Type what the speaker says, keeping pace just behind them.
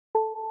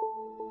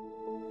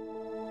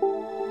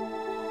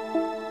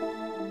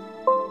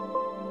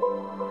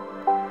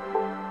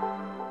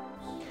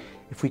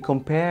If we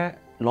compare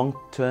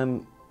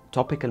long-term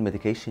topical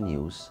medication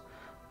use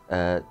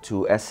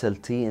to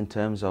SLT in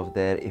terms of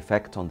their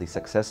effect on the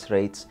success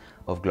rates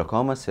of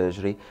glaucoma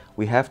surgery,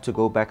 we have to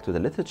go back to the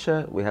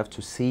literature. We have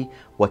to see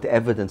what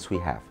evidence we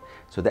have.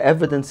 So the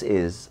evidence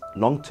is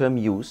long-term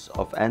use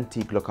of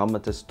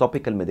anti-glaucomatous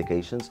topical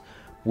medications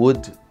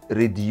would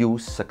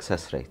reduce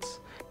success rates.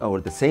 Or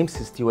the same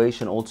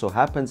situation also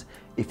happens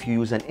if you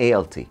use an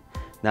ALT.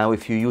 Now,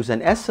 if you use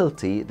an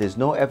SLT, there's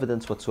no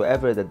evidence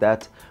whatsoever that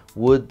that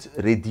would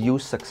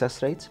reduce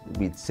success rates.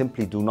 We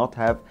simply do not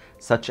have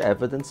such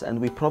evidence, and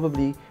we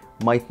probably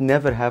might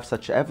never have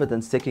such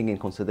evidence, taking in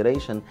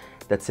consideration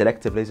that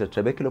selective laser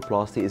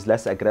trabeculoplasty is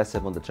less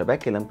aggressive on the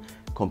trabeculum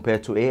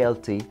compared to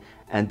ALT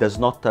and does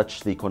not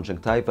touch the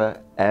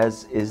conjunctiva,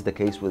 as is the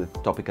case with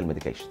topical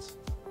medications.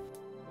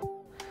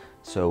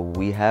 So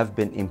we have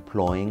been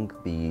employing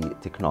the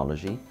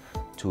technology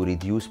to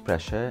reduce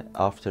pressure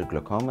after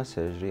glaucoma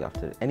surgery,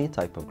 after any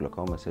type of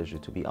glaucoma surgery,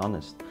 to be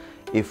honest,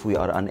 if we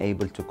are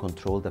unable to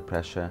control the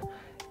pressure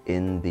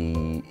in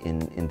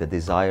the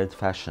desired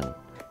fashion.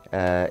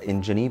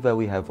 In Geneva,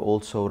 we have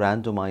also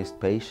randomized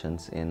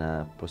patients in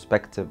a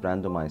prospective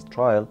randomized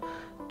trial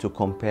to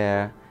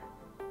compare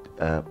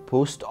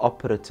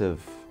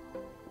post-operative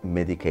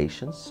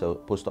medications, so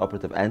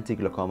post-operative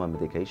anti-glaucoma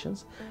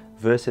medications,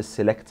 versus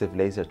selective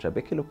laser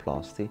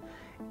trabeculoplasty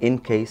in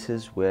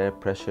cases where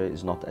pressure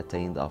is not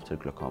attained after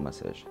glaucoma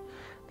surgery.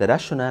 The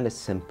rationale is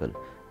simple.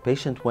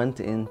 Patient went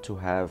in to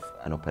have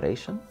an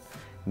operation.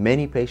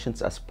 Many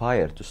patients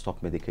aspire to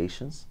stop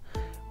medications.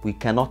 We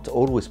cannot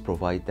always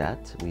provide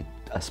that. We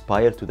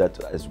aspire to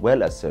that as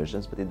well as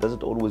surgeons, but it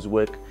doesn't always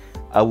work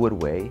our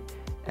way.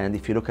 And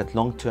if you look at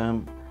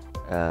long-term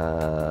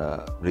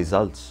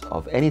results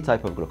of any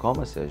type of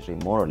glaucoma surgery,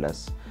 more or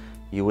less,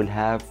 you will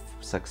have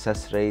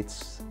success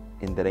rates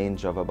in the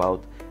range of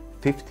about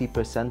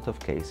 50% of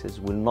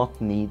cases will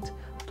not need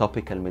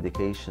topical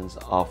medications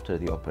after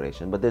the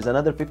operation. But there's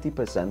another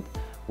 50%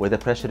 where the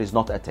pressure is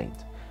not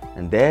attained.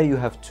 And there you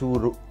have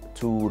two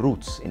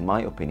routes, in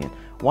my opinion.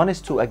 One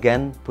is to,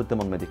 again, put them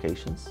on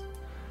medications,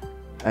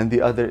 and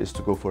the other is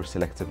to go for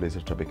selective laser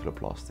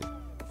trabeculoplasty.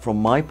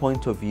 From my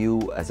point of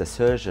view as a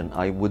surgeon,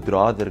 I would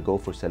rather go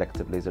for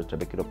selective laser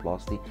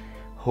trabeculoplasty,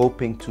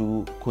 hoping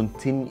to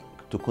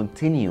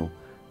continue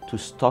to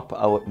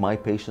stop my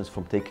patients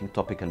from taking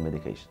topical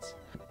medications.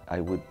 I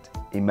would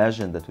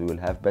imagine that we will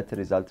have better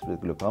results with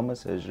glaucoma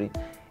surgery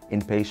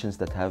in patients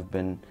that have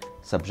been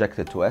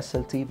subjected to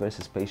SLT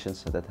versus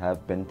patients that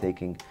have been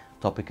taking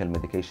topical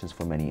medications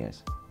for many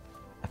years.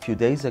 A few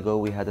days ago,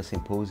 we had a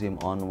symposium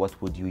on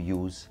what would you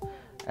use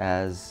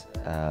as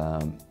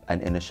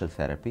an initial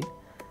therapy.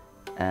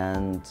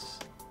 And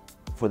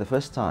for the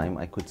first time,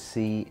 I could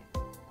see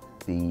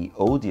the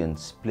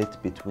audience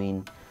split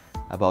between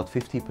about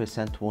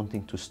 50%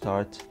 wanting to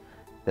start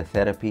the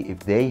therapy if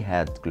they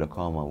had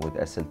glaucoma with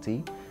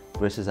SLT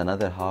versus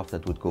another half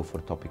that would go for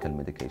topical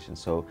medication.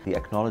 So the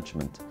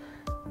acknowledgement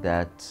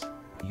that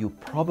you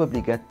probably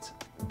get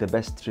the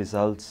best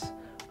results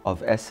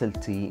of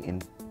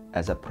SLT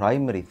as a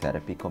primary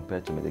therapy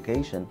compared to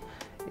medication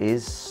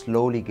is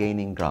slowly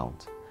gaining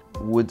ground.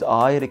 Would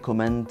I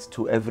recommend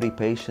to every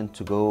patient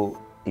to go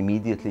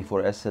immediately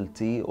for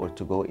SLT or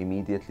to go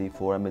immediately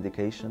for a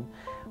medication?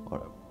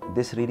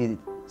 This really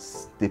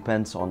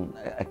depends on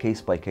a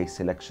case-by-case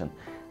selection.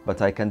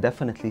 But I can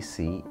definitely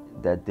see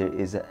that there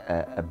is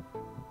a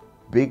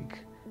big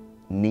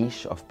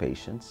niche of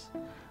patients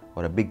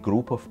or a big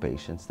group of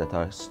patients that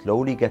are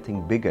slowly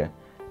getting bigger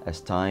as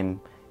time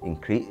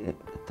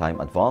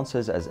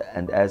advances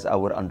and as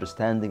our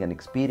understanding and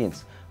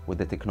experience with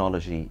the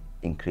technology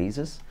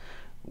increases.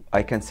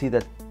 I can see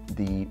that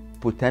the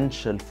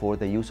potential for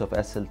the use of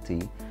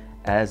SLT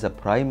as a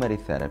primary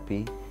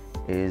therapy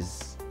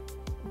is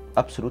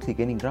absolutely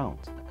gaining ground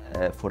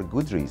for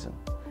good reason.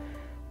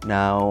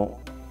 Now,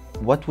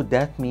 what would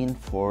that mean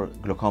for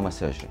glaucoma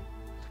surgery?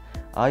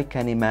 I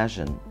can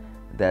imagine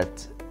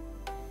that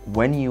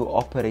when you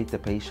operate the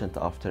patient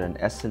after an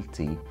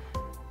SLT,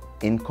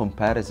 in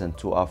comparison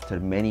to after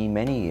many,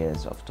 many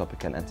years of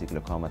topical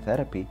anti-glaucoma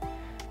therapy,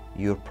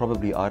 you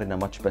probably are in a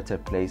much better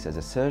place as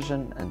a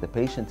surgeon, and the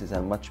patient is in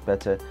a much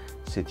better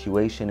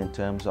situation in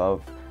terms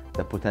of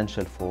the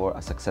potential for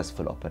a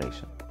successful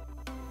operation.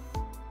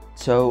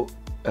 So,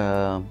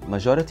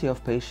 majority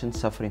of patients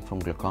suffering from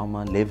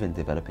glaucoma live in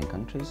developing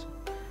countries.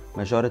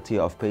 Majority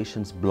of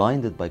patients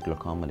blinded by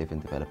glaucoma live in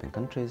developing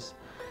countries.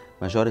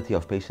 Majority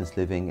of patients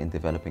living in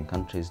developing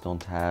countries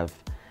don't have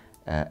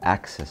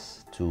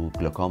access to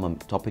glaucoma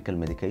topical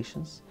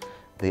medications.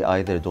 They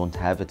either don't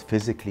have it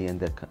physically in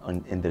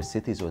their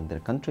cities or in their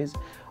countries,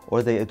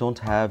 or they don't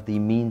have the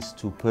means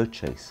to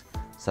purchase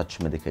such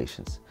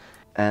medications.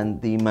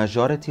 And the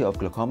majority of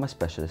glaucoma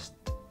specialists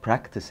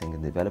practicing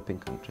in developing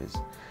countries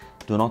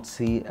do not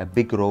see a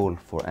big role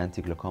for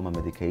anti-glaucoma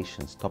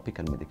medications,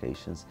 topical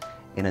medications,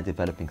 in a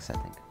developing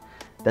setting.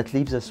 That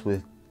leaves us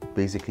with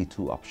basically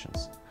two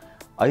options.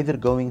 Either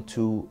going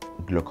to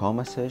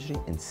glaucoma surgery,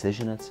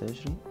 incisional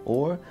surgery,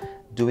 or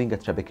doing a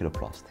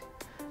trabeculoplasty.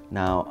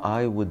 Now,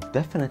 I would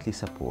definitely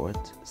support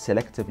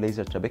selective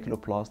laser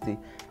trabeculoplasty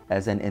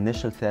as an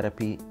initial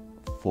therapy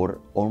for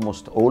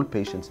almost all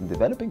patients in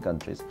developing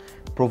countries,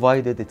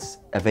 provided it's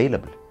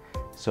available.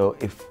 So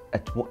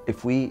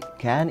if we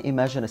can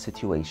imagine a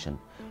situation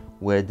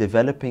where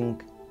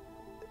developing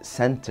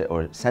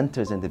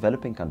centers in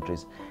developing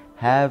countries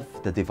have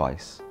the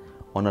device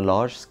on a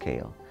large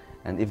scale,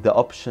 and if the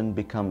option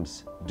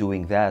becomes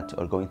doing that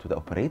or going to the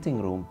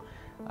operating room,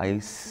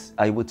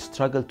 I would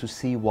struggle to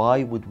see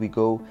why would we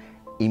go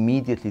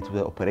immediately to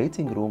the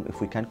operating room if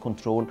we can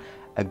control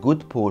a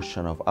good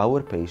portion of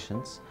our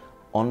patients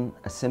on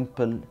a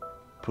simple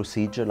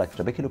procedure like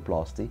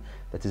trabeculoplasty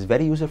that is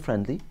very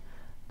user-friendly,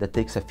 that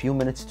takes a few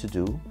minutes to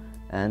do,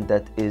 and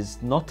that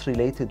is not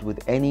related with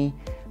any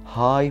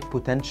high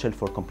potential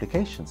for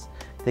complications.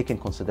 Take in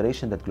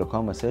consideration that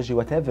glaucoma surgery,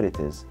 whatever it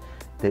is,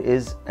 there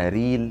is a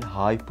real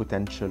high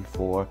potential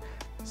for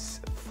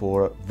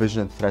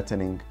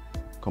vision-threatening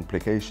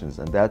complications,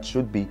 and that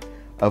should be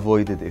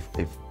avoided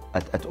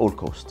at all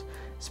costs,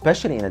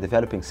 especially in a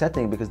developing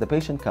setting, because the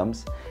patient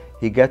comes,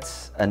 he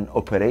gets an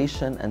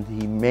operation, and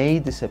he may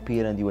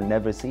disappear and you will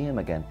never see him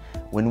again.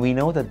 When we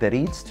know that the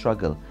real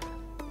struggle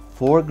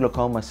for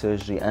glaucoma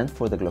surgery and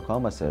for the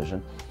glaucoma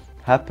surgeon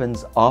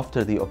happens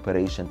after the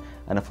operation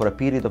and for a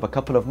period of a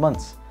couple of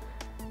months.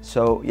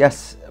 So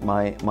yes,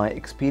 my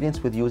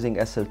experience with using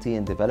SLT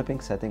in developing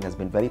setting has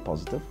been very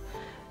positive.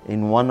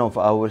 In one of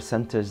our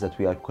centers that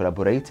we are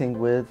collaborating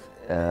with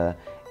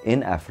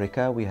in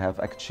Africa, we have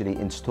actually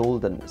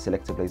installed a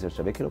selective laser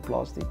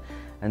trabeculoplasty,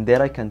 and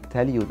there I can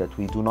tell you that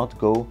we do not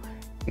go,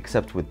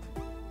 except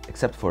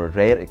for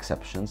rare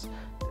exceptions,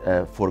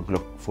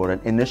 for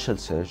an initial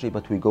surgery,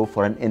 but we go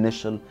for an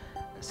initial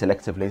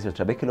selective laser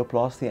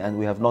trabeculoplasty, and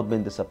we have not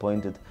been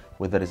disappointed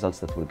with the results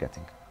that we're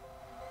getting.